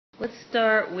Let's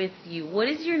start with you. What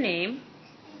is your name?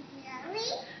 Zoe.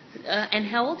 And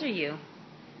how old are you?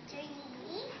 3.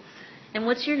 And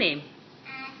what's your name?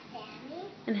 Sami.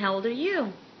 And how old are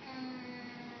you?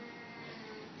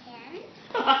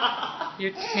 10.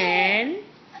 You're 10.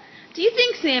 Do you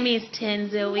think Sammy is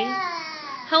 10, Zoe? No.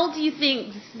 How old do you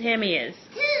think Sammy is?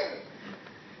 2.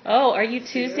 Oh, are you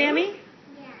 2, Sammy?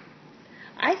 Yeah.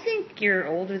 I think you're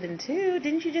older than 2.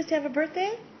 Didn't you just have a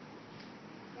birthday?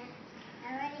 Yeah.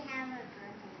 I already have a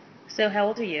birthday. So how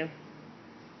old are you?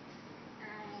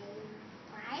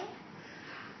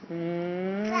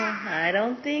 I'm 5. I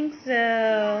don't think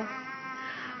so.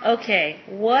 Okay,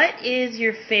 what is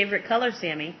your favorite color,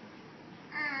 Sammy?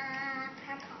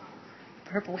 Purple.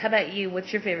 Purple. How about you?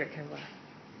 What's your favorite color?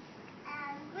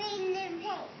 Green and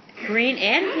pink. Green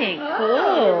and pink. Oh,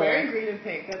 Cool. you're wearing green and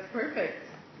pink. That's perfect.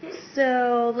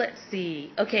 So, let's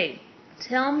see. Okay,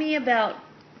 tell me about,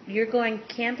 you're going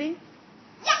camping?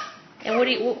 Yeah. And what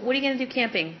are you going to do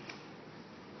camping?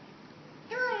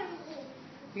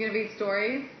 You're going to make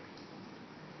stories?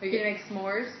 Are you going to make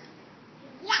s'mores?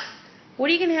 Yeah. What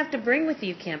are you going to have to bring with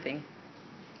you camping?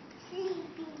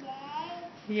 Sleeping bag.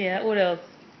 Yeah, what else?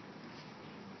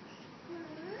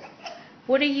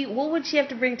 What would she have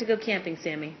to bring to go camping,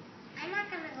 Sammy? I'm not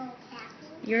gonna go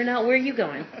camping. You're not, where are you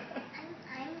going?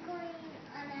 I'm going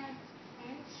on an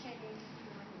adventure this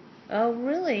morning. Oh,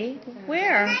 really?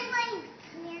 Where? I'm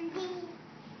going camping.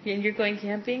 And you're going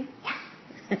camping?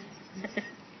 Yeah.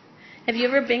 Have you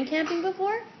ever been camping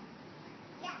before?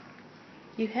 Yeah.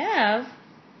 You have?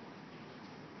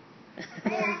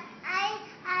 Yeah.